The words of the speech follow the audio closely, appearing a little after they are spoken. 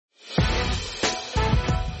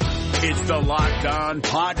It's the Locked On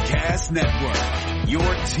Podcast Network, your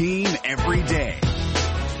team every day.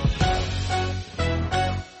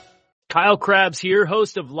 Kyle Krabs here,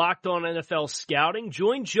 host of Locked On NFL Scouting.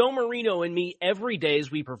 Join Joe Marino and me every day as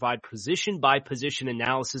we provide position-by-position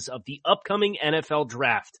analysis of the upcoming NFL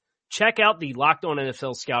Draft. Check out the Locked On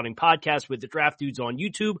NFL Scouting podcast with the Draft Dudes on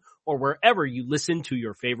YouTube or wherever you listen to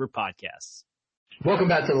your favorite podcasts. Welcome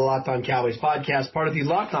back to the Locked On Cowboys podcast, part of the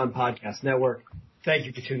Locked On Podcast Network. Thank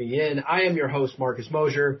you for tuning in. I am your host, Marcus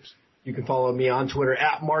Mosher. You can follow me on Twitter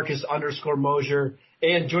at Marcus_Mosher.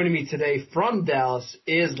 And joining me today from Dallas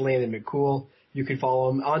is Landon McCool. You can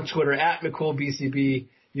follow him on Twitter at McCoolBCB.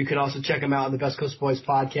 You can also check him out on the Best Coast Boys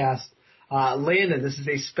podcast. Landon, this is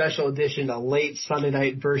a special edition, a late Sunday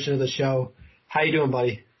night version of the show. How you doing,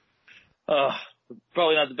 buddy?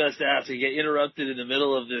 Probably not the best to have to get interrupted in the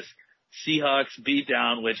middle of this Seahawks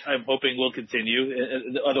beatdown, which I'm hoping will continue.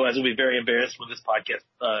 Otherwise, we'll be very embarrassed when this podcast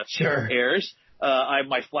airs.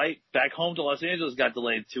 My flight back home to Los Angeles got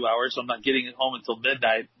delayed 2 hours, so I'm not getting home until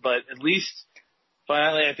midnight. But at least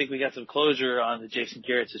finally, I think we got some closure on the Jason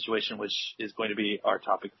Garrett situation, which is going to be our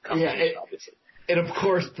topic of conversation, obviously. And of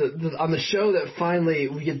course, on the show that finally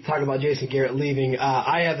we get to talk about Jason Garrett leaving,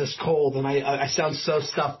 I have this cold and I sound so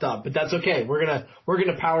stuffed up, but that's okay. We're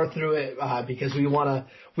gonna power through it because we got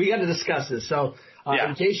to discuss this. So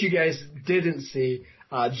in case you guys didn't see,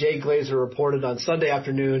 Jay Glazer reported on Sunday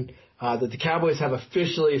afternoon that the Cowboys have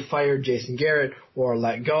officially fired Jason Garrett or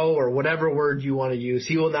let go or whatever word you want to use.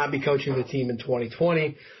 He will not be coaching the team in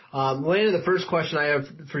 2020. Landon, the first question I have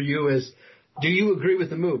for you is, do you agree with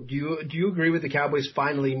the move? Do you agree with the Cowboys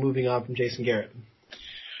finally moving on from Jason Garrett?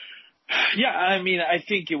 Yeah, I mean, I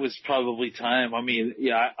think it was probably time. I mean,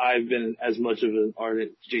 I've been as much of an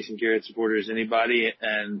ardent Jason Garrett supporter as anybody,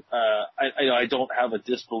 and I don't have a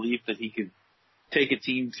disbelief that he could take a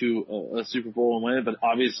team to a Super Bowl and win it, but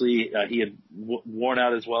obviously he had worn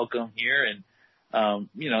out his welcome here, and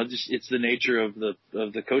just it's the nature of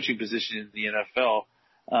the coaching position in the NFL.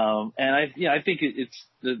 And I think it's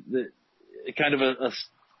the kind of a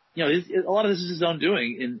lot of this is his own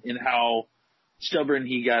doing in how stubborn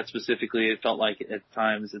he got specifically. It felt like at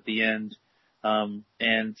times at the end.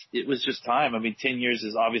 And it was just time. I mean, 10 years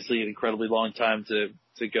is obviously an incredibly long time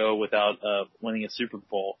to go without winning a Super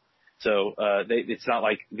Bowl. So it's not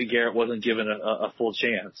like Garrett wasn't given a full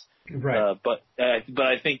chance. Right. But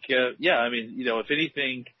I think, I mean, if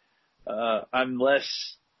anything, I'm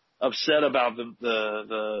less upset about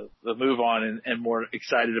the move on and more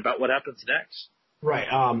excited about what happens next. Right.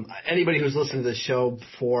 Anybody who's listened to this show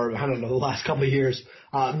for, I don't know, the last couple of years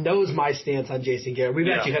knows my stance on Jason Garrett. We've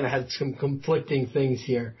actually kind of had some conflicting things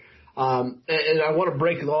here. And I want to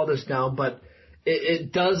break all this down, but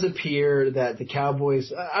it does appear that the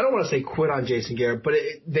Cowboys, I don't want to say quit on Jason Garrett, but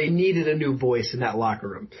they needed a new voice in that locker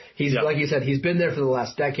room. Like you said, he's been there for the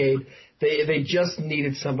last decade. They just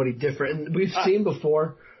needed somebody different. And we've seen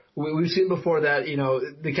before that,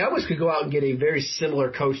 the Cowboys could go out and get a very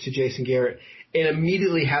similar coach to Jason Garrett and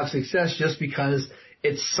immediately have success just because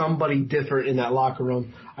it's somebody different in that locker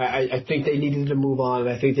room. I think they needed to move on, and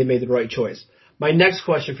I think they made the right choice. My next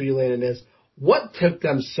question for you, Landon, is what took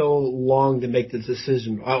them so long to make this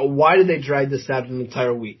decision? Why did they drag this out an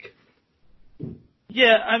entire week?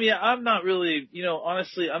 Yeah, I mean, I'm not really,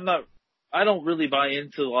 honestly, I don't really buy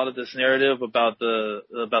into a lot of this narrative about the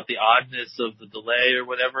oddness of the delay or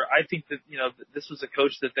whatever. I think that, this was a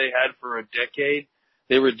coach that they had for a decade.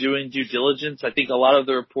 They were doing due diligence. I think a lot of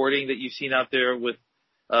the reporting that you've seen out there with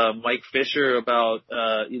Mike Fisher about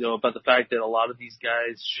about the fact that a lot of these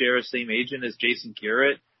guys share a same agent as Jason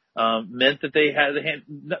Garrett meant that they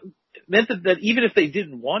meant that even if they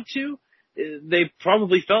didn't want to, they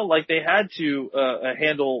probably felt like they had to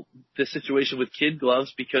handle the situation with kid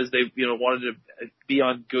gloves because they wanted to be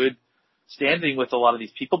on good standing with a lot of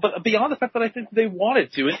these people. But beyond the fact that I think they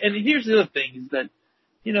wanted to, and here's the other thing is that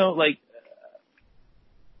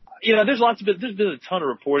there's been a ton of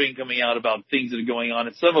reporting coming out about things that are going on,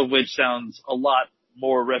 and some of which sounds a lot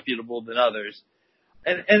more reputable than others.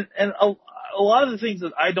 And a lot of the things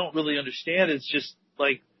that I don't really understand is just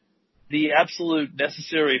like the absolute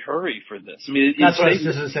necessary hurry for this. I mean, that's what I was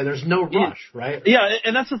just going to say. There's no rush, right? Yeah,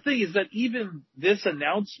 and that's the thing is that even this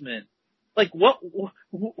announcement, like what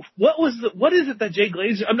is it that Jay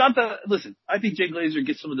Glazer? Listen, I think Jay Glazer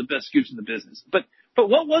gets some of the best scoops in the business, but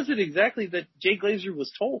what was it exactly that Jay Glazer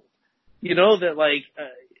was told? Maybe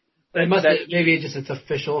it's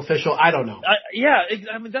official. I don't know.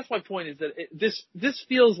 I mean, that's my point is that this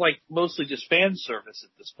feels like mostly just fan service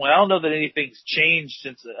at this point. I don't know that anything's changed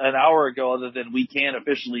since an hour ago other than we can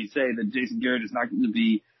officially say that Jason Garrett is not going to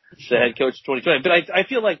be the head coach of 2020. But I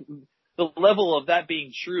feel like the level of that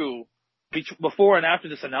being true before and after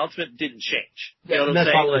this announcement didn't change. You know what I'm that's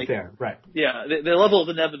saying? probably Like, fair, right? Yeah, the level of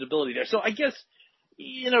inevitability there. So I guess,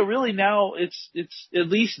 really now it's at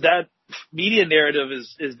least that media narrative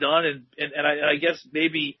is done, and I guess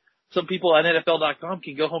maybe some people on NFL.com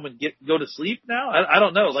can go home and go to sleep now. I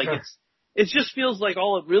don't know. Like, sure. it just feels like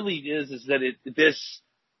all it really is that this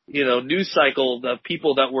news cycle, the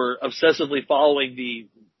people that were obsessively following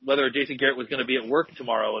whether Jason Garrett was going to be at work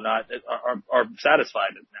tomorrow or not are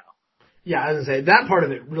satisfied now. Yeah, I was going to say, that part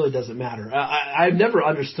of it really doesn't matter. I've never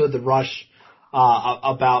understood the rush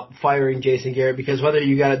about firing Jason Garrett, because whether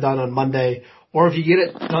you got it done on Monday or if you get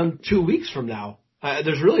it done 2 weeks from now,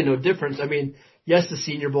 there's really no difference. I mean, yes, the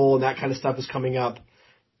Senior Bowl and that kind of stuff is coming up,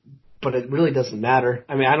 but it really doesn't matter.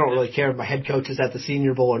 I mean, I don't really care if my head coach is at the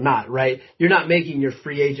Senior Bowl or not, right? You're not making your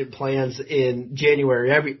free agent plans in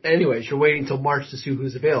January anyways. You're waiting till March to see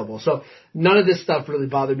who's available. So none of this stuff really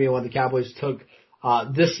bothered me when the Cowboys took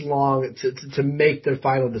this long to make their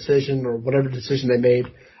final decision, or whatever decision they made.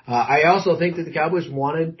 I also think that the Cowboys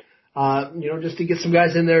wanted, just to get some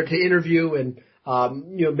guys in there to interview and,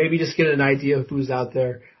 maybe just get an idea of who's out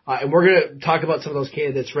there. And we're going to talk about some of those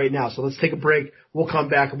candidates right now. So let's take a break. We'll come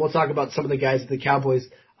back and we'll talk about some of the guys that the Cowboys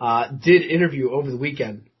did interview over the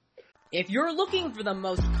weekend. If you're looking for the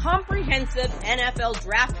most comprehensive NFL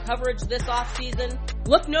draft coverage this offseason,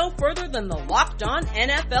 look no further than the Locked On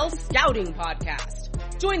NFL Scouting Podcast.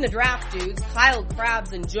 Join the draft dudes, Kyle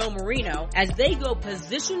Krabs and Joe Marino, as they go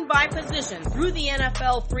position by position through the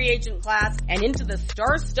NFL free agent class and into the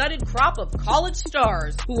star-studded crop of college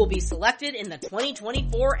stars who will be selected in the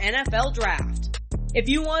 2024 NFL Draft. If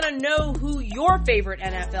you want to know who your favorite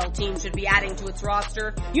NFL team should be adding to its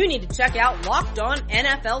roster, you need to check out Locked On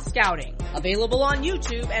NFL Scouting, available on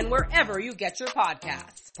YouTube and wherever you get your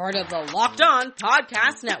podcasts. Part of the Locked On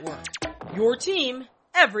Podcast Network. Your team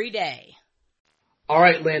every day. All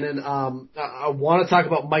right, Landon, I want to talk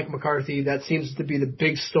about Mike McCarthy. That seems to be the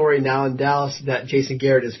big story now in Dallas, that Jason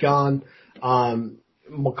Garrett is gone.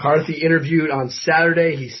 McCarthy interviewed on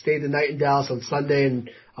Saturday. He stayed the night in Dallas on Sunday, and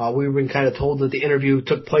we've been kind of told that the interview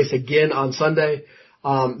took place again on Sunday.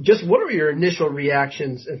 Just what are your initial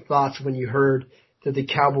reactions and thoughts when you heard that the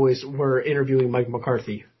Cowboys were interviewing Mike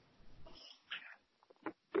McCarthy?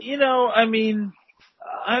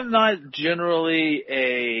 I'm not generally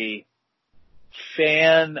a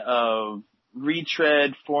fan of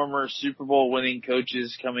retread former Super Bowl winning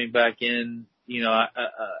coaches coming back in,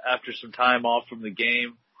 after some time off from the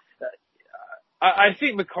game. I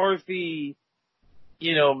think McCarthy,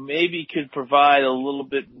 maybe could provide a little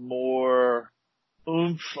bit more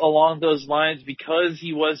oomph along those lines, because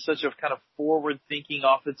he was such a kind of forward-thinking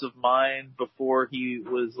offensive mind before he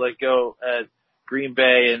was let go at Green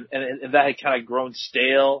Bay, and that had kind of grown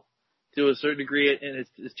stale to a certain degree in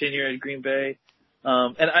his tenure at Green Bay.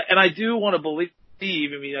 And I do want to believe,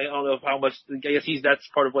 I don't know how much, I guess that's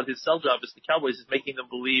part of what his sell job is, the Cowboys, is making them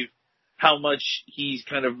believe how much he's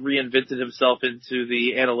kind of reinvented himself into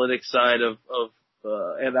the analytics side of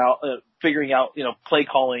figuring out, play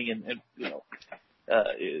calling and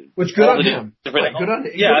which good on him. Right, good on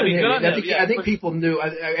him. Yeah, good on him. Yeah, I think people knew,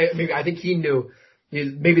 I think he knew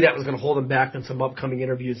maybe that was going to hold him back on some upcoming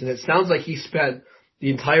interviews. And it sounds like he spent the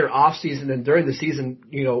entire offseason and during the season,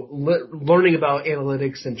 learning about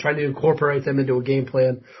analytics and trying to incorporate them into a game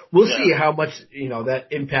plan. We'll see how much, that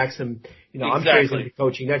impacts him. Exactly. I'm sure he's going to be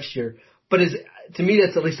coaching next year. But to me,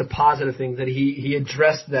 that's at least a positive thing that he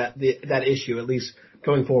addressed that issue, at least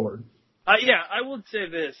going forward. I would say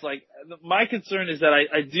this, my concern is that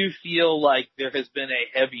I do feel like there has been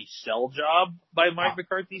a heavy sell job by Mike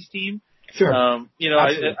McCarthy's team. Sure. I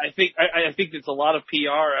think it's a lot of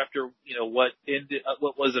PR after, what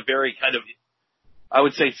was a very kind of, I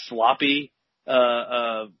would say sloppy,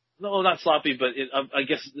 no, not sloppy, but I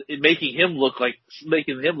guess making him look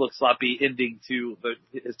sloppy ending to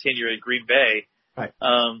his tenure at Green Bay. Right.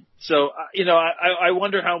 I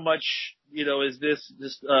wonder how much, is this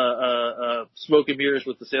just, smoke and mirrors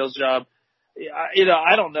with the sales job?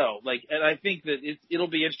 I don't know. And I think that it'll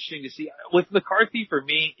be interesting to see. With McCarthy, for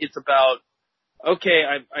me, it's about, okay,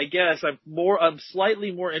 I guess I'm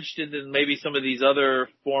slightly more interested than maybe some of these other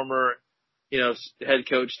former, head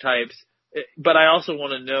coach types. But I also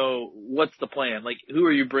want to know, what's the plan? Who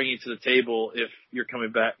are you bringing to the table if you're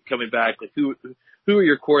coming back? Who are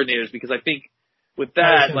your coordinators? Because I think with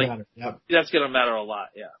that, that's going to matter a lot.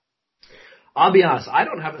 Yeah. I'll be honest. I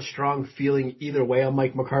don't have a strong feeling either way on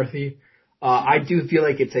Mike McCarthy. I do feel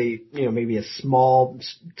like it's maybe a small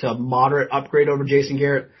to moderate upgrade over Jason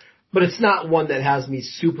Garrett, but it's not one that has me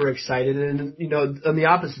super excited. And, on the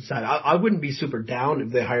opposite side, I wouldn't be super down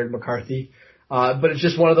if they hired McCarthy. But it's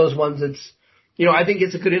just one of those ones that's, I think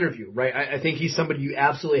it's a good interview, right? I think he's somebody you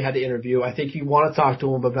absolutely had to interview. I think you want to talk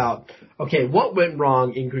to him about, okay, what went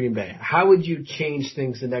wrong in Green Bay? How would you change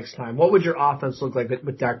things the next time? What would your offense look like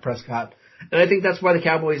with Dak Prescott? And I think that's why the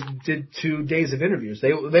Cowboys did 2 days of interviews.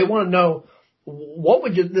 They want to know, what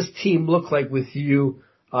would this team look like with you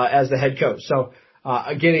as the head coach? So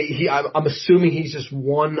again, I'm assuming he's just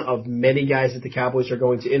one of many guys that the Cowboys are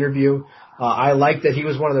going to interview. I like that he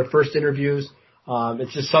was one of their first interviews.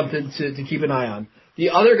 It's just something to keep an eye on. The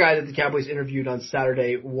other guy that the Cowboys interviewed on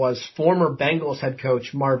Saturday was former Bengals head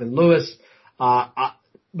coach Marvin Lewis.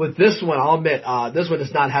 With this one, I'll admit, this one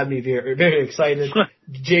does not have me very, very excited.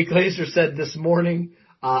 Jay Glazer said this morning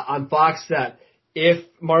on Fox that if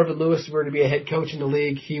Marvin Lewis were to be a head coach in the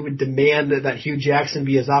league, he would demand that Hugh Jackson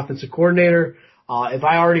be his offensive coordinator. If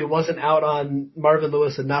I already wasn't out on Marvin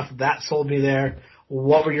Lewis enough, that sold me there.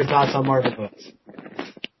 What were your thoughts on Marvin Lewis?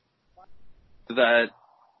 That,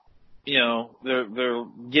 they're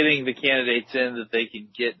getting the candidates in that they can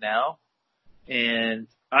get now. And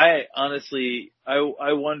I honestly,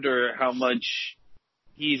 I wonder how much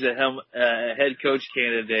he's a head coach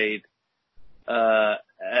candidate,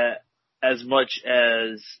 as much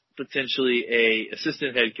as potentially a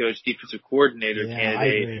assistant head coach, defensive coordinator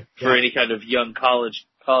candidate for any kind of young college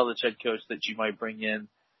head coach that you might bring in,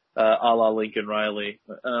 a la Lincoln Riley.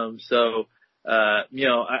 At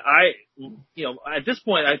this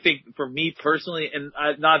point, I think for me personally, and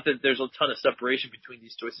not that there's a ton of separation between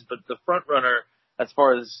these choices, but the front runner, as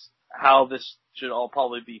far as how this should all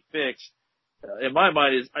probably be fixed, in my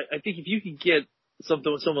mind is, I think if you can get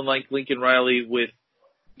someone like Lincoln Riley with,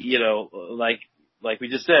 like we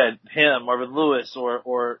just said, him, Marvin Lewis,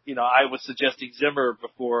 or I was suggesting Zimmer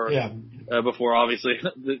before obviously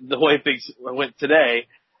the way things went today.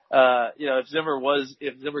 If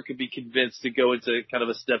Zimmer could be convinced to go into kind of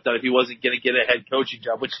a step down, if he wasn't going to get a head coaching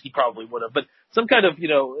job, which he probably would have, but some kind of,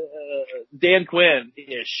 Dan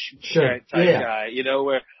Quinn-ish type guy,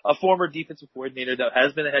 where a former defensive coordinator that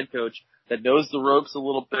has been a head coach, that knows the ropes a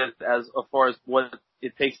little bit as far as what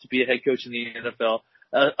it takes to be a head coach in the NFL,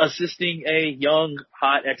 assisting a young,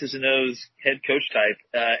 hot X's and O's head coach type,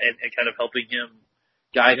 and kind of helping him,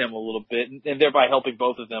 guide him a little bit, and thereby helping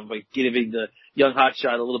both of them by giving the young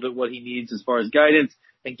hotshot a little bit what he needs as far as guidance,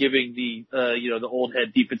 and giving the old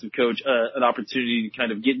head defensive coach an opportunity to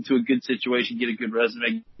kind of get into a good situation, get a good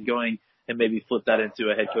resume going, and maybe flip that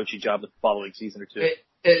into a head coaching job the following season or two.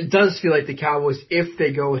 It does feel like the Cowboys, if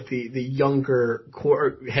they go with the younger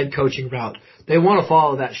head coaching route, they want to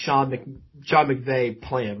follow that Sean McVay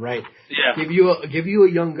plan, right? Yeah. Give you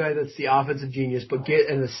a young guy that's the offensive genius, but get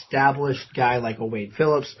an established guy like a Wade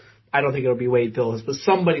Phillips. I don't think it'll be Wade Phillips, but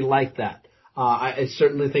somebody like that. I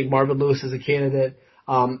certainly think Marvin Lewis is a candidate.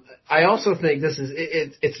 I also think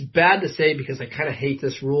it's bad to say because I kind of hate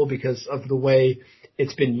this rule because of the way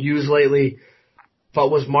it's been used lately.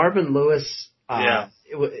 But was Marvin Lewis?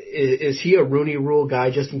 Is he a Rooney Rule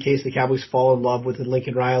guy just in case the Cowboys fall in love with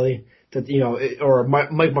Lincoln Riley? Or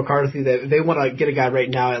Mike McCarthy, that they want to get a guy right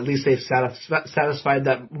now. At least they've satisfied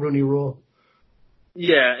that Rooney Rule.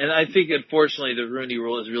 Yeah, and I think unfortunately the Rooney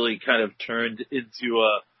Rule has really kind of turned into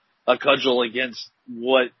a cudgel against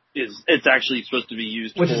what it's actually supposed to be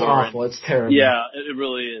used for. Which is awful. It's terrible. Yeah, it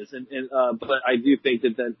really is. But I do think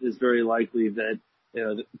that is very likely that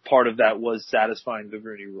part of that was satisfying the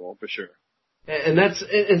Rooney Rule for sure. And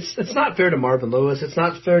it's not fair to Marvin Lewis. It's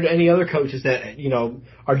not fair to any other coaches that,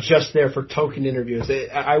 are just there for token interviews.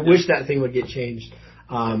 I wish that thing would get changed.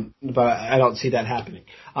 But I don't see that happening.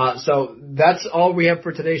 So that's all we have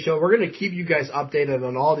for today's show. We're going to keep you guys updated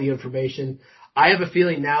on all the information. I have a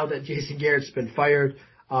feeling now that Jason Garrett's been fired,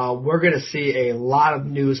 we're going to see a lot of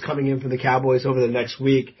news coming in from the Cowboys over the next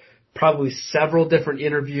week. Probably several different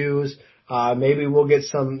interviews. Maybe we'll get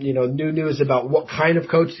some, new news about what kind of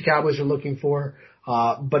coach the Cowboys are looking for.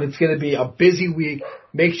 But it's going to be a busy week.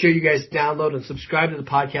 Make sure you guys download and subscribe to the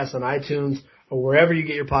podcast on iTunes or wherever you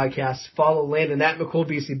get your podcasts. Follow Landon at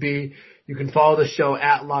McCoolBCB. You can follow the show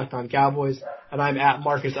at Locked On Cowboys. And I'm at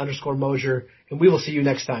Marcus_Mosier. And we will see you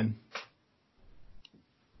next time.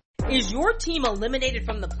 Is your team eliminated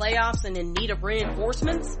from the playoffs and in need of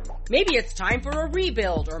reinforcements? Maybe it's time for a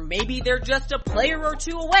rebuild, or maybe they're just a player or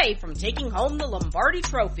two away from taking home the Lombardi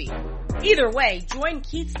Trophy. Either way, join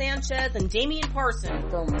Keith Sanchez and Damian Parson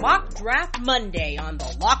for Mock Draft Monday on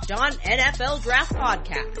the Locked On NFL Draft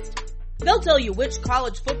Podcast. They'll tell you which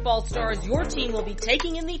college football stars your team will be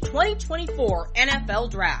taking in the 2024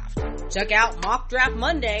 NFL Draft. Check out Mock Draft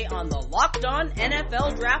Monday on the Locked On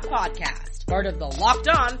NFL Draft Podcast, part of the Locked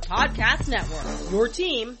On Podcast Network. Your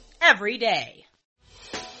team every day.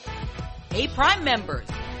 Hey Prime members,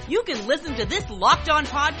 you can listen to this Locked On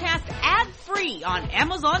podcast ad-free on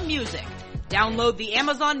Amazon Music. Download the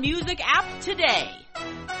Amazon Music app today.